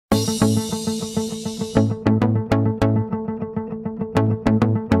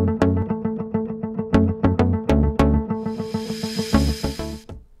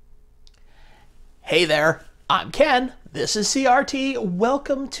Hey there, I'm Ken. This is CRT.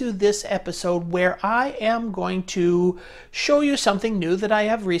 Welcome to this episode where I am going to show you something new that I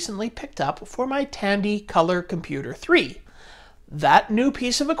have recently picked up for my Tandy Colour Computer 3. That new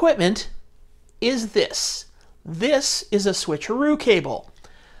piece of equipment is this. This is a Switch-A-Roo cable.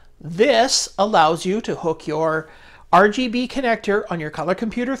 This allows you to hook your RGB connector on your Colour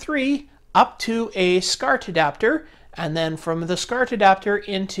Computer 3 up to a SCART adapter, and then from the SCART adapter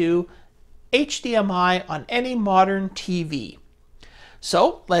into HDMI on any modern TV.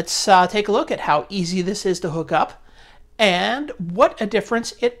 So let's take a look at how easy this is to hook up and what a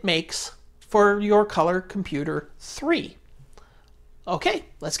difference it makes for your Colour Computer 3. Okay,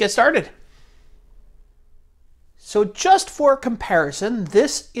 let's get started. So just for comparison,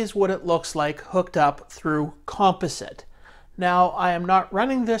 this is what it looks like hooked up through Composite. Now, I am not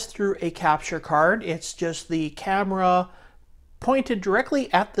running this through a capture card. It's just the camera pointed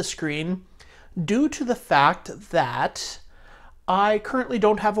directly at the screen due to the fact that I currently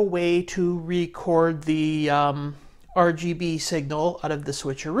don't have a way to record the RGB signal out of the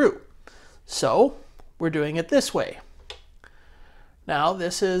Switch-A-Roo. So we're doing it this way. Now,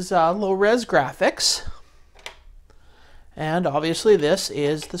 this is low-res graphics. And obviously this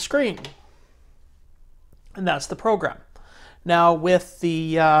is the screen. And that's the program. Now with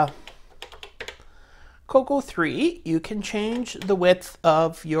the CoCo 3, you can change the width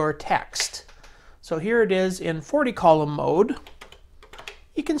of your text. So here it is in 40 column mode.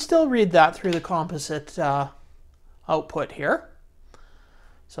 You can still read that through the composite output here.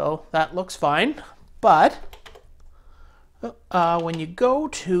 So that looks fine. But when you go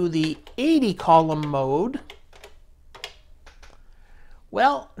to the 80 column mode,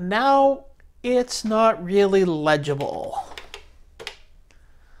 well, now it's not really legible.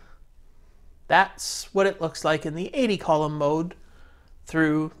 That's what it looks like in the 80 column mode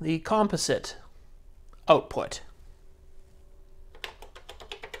through the composite output.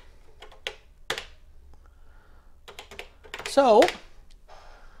 So,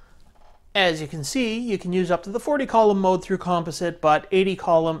 as you can see, you can use up to the 40 column mode through composite, but 80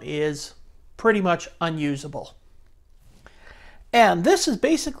 column is pretty much unusable. And this is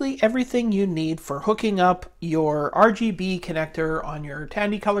basically everything you need for hooking up your RGB connector on your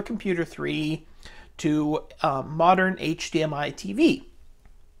Tandy Colour Computer 3 to modern HDMI TV.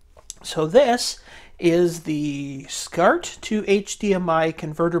 So this is the SCART to HDMI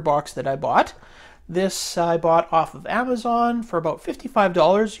converter box that I bought. This I bought off of Amazon for about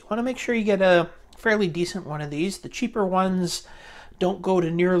 $55. You want to make sure you get a fairly decent one of these. The cheaper ones don't go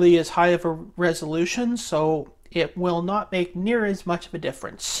to nearly as high of a resolution, so it will not make near as much of a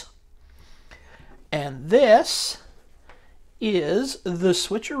difference. And this is the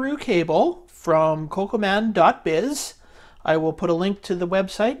Switch-A-Roo cable from cocoman.biz. I will put a link to the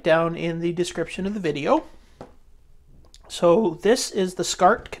website down in the description of the video. So this is the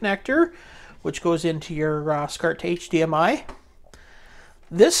SCART connector, which goes into your SCART to HDMI.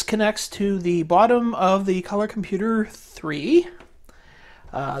 This connects to the bottom of the Colour Computer 3.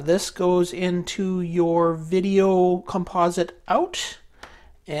 This goes into your video composite out,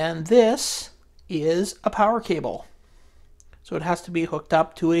 and this is a power cable. So it has to be hooked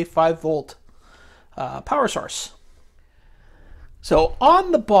up to a 5-volt power source. So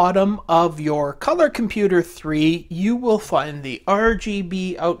on the bottom of your Colour Computer 3, you will find the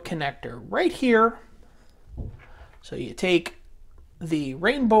RGB out connector right here. So you take the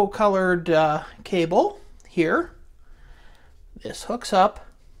rainbow colored cable here. This hooks up,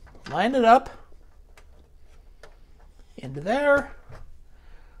 line it up into there,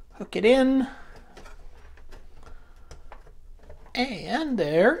 hook it in, and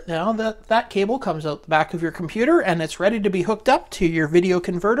there. Now that cable comes out the back of your computer and it's ready to be hooked up to your video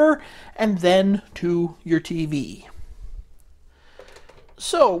converter and then to your TV.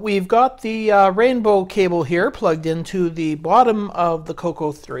 So we've got the rainbow cable here plugged into the bottom of the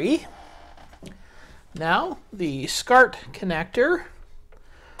CoCo 3. Now the SCART connector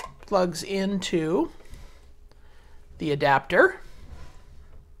plugs into the adapter.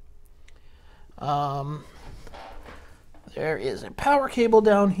 There is a power cable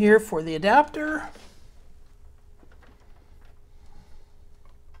down here for the adapter.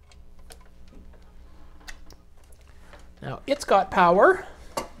 Now it's got power.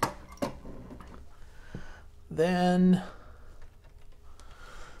 Then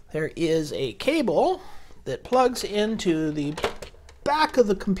there is a cable that plugs into the back of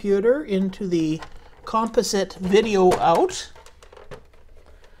the computer into the composite video out.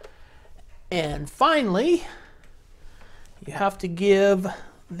 And finally, you have to give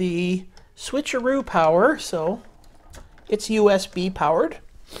the Switch-A-Roo power, so it's USB powered.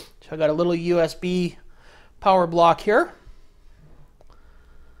 So I got a little USB power block here.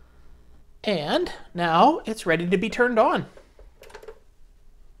 And now it's ready to be turned on.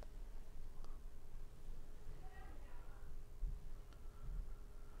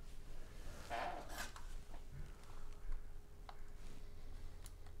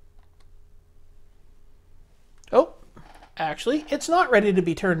 Oh, actually, it's not ready to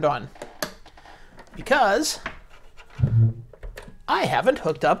be turned on because I haven't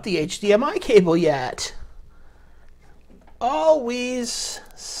hooked up the HDMI cable yet. Always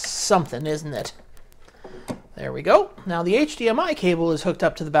something, isn't it? There we go. Now the HDMI cable is hooked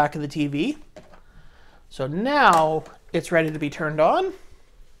up to the back of the TV. So now it's ready to be turned on.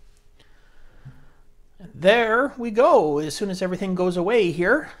 And there we go. As soon as everything goes away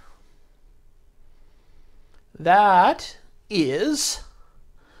here, that is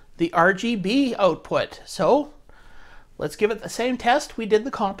the RGB output. So let's give it the same test we did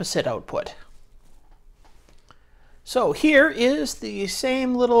the composite output. So here is the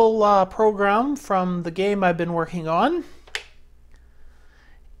same little program from the game I've been working on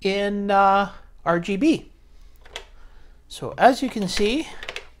in RGB. So as you can see,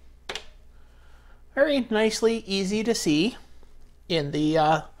 very nicely easy to see in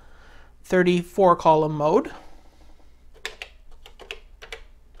the 34 column mode.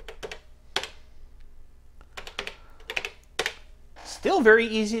 Still very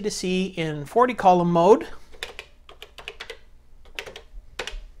easy to see in 40 column mode.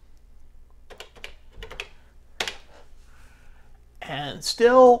 And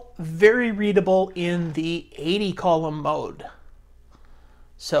still very readable in the 80 column mode.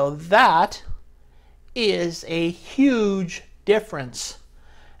 So that is a huge difference.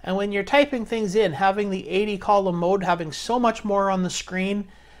 And when you're typing things in, having the 80 column mode, having so much more on the screen,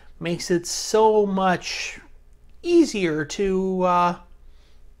 makes it so much easier to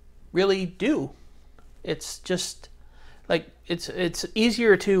really do. It's just like it's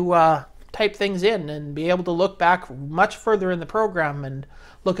easier to type things in and be able to look back much further in the program and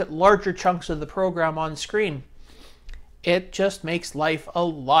look at larger chunks of the program on screen. It just makes life a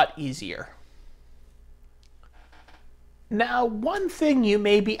lot easier. Now, one thing you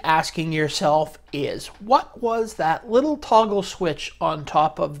may be asking yourself is, what was that little toggle switch on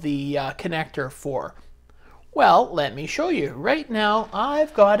top of the connector for? Well, let me show you. Right now,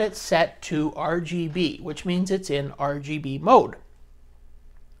 I've got it set to RGB, which means it's in RGB mode.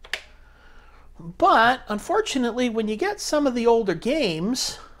 But, unfortunately, when you get some of the older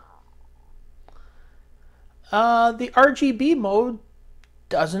games, the RGB mode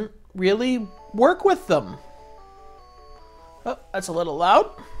doesn't really work with them. Oh, that's a little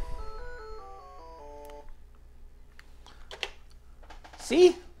loud.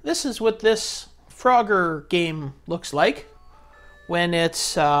 See, this is what this Frogger game looks like when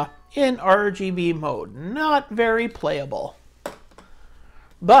it's in RGB mode. Not very playable.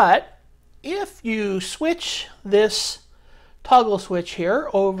 But if you switch this toggle switch here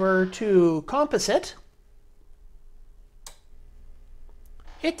over to composite,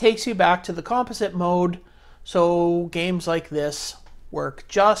 it takes you back to the composite mode, so games like this work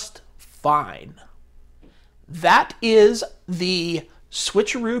just fine. That is the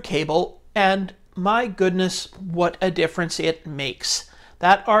Switch-A-Roo cable, and my goodness, what a difference it makes.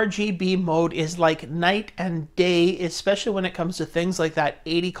 That RGB mode is like night and day, especially when it comes to things like that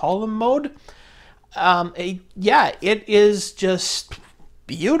 80 column mode. Yeah, it is just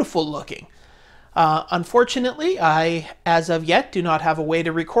beautiful looking. Unfortunately, I, as of yet, do not have a way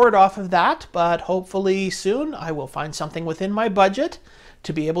to record off of that, but hopefully soon I will find something within my budget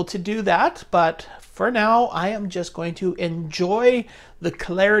to be able to do that. But for now, I am just going to enjoy the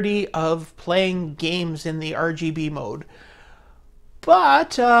clarity of playing games in the RGB mode.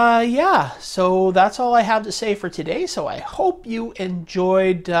 But yeah, so that's all I have to say for today. So I hope you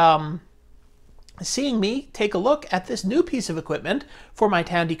enjoyed seeing me take a look at this new piece of equipment for my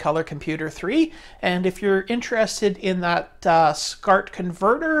Tandy Colour Computer 3. And if you're interested in that SCART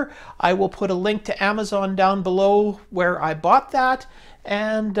converter, I will put a link to Amazon down below where I bought that.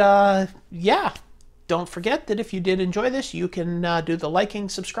 And yeah, don't forget that if you did enjoy this, you can do the liking,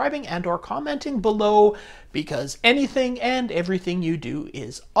 subscribing, and or commenting below, because anything and everything you do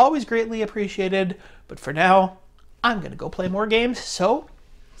is always greatly appreciated. But for now, I'm going to go play more games, so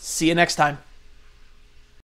see you next time.